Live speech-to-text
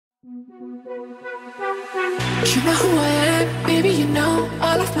You know who I am, baby, you know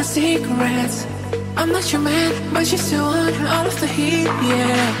all of my secrets. I'm not your man, but you still want all of the heat,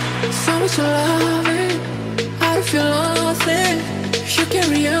 yeah. So much loving, I don't feel nothing. You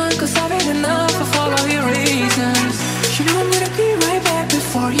carry on, cause I've had enough of all of your reasons. You know I'm gonna be right back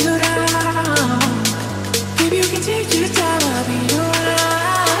before you down. Baby, you can take your time, I'll be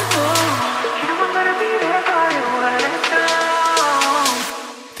around. You know I'm gonna be there for you when it's down.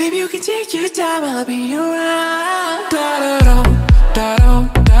 Baby, you can take your time, I'll be around. Da-da-da, da-da,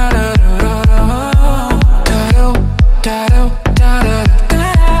 da-da-da-da-da. Da-da, da-da, da-da,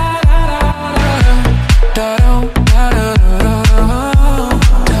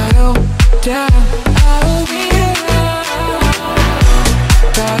 da-da, I will be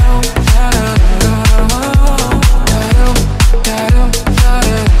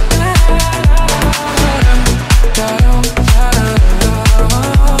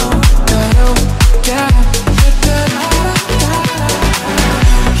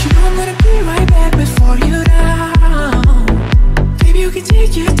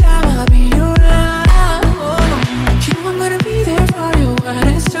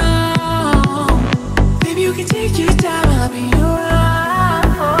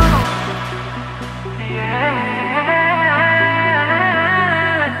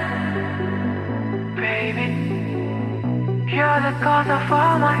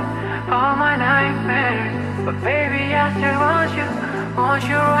all my nightmares. But baby, I still want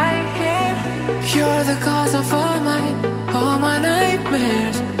you right here. You're the cause of all my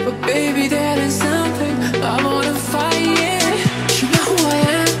nightmares. But baby, there is something I wanna fight, yeah.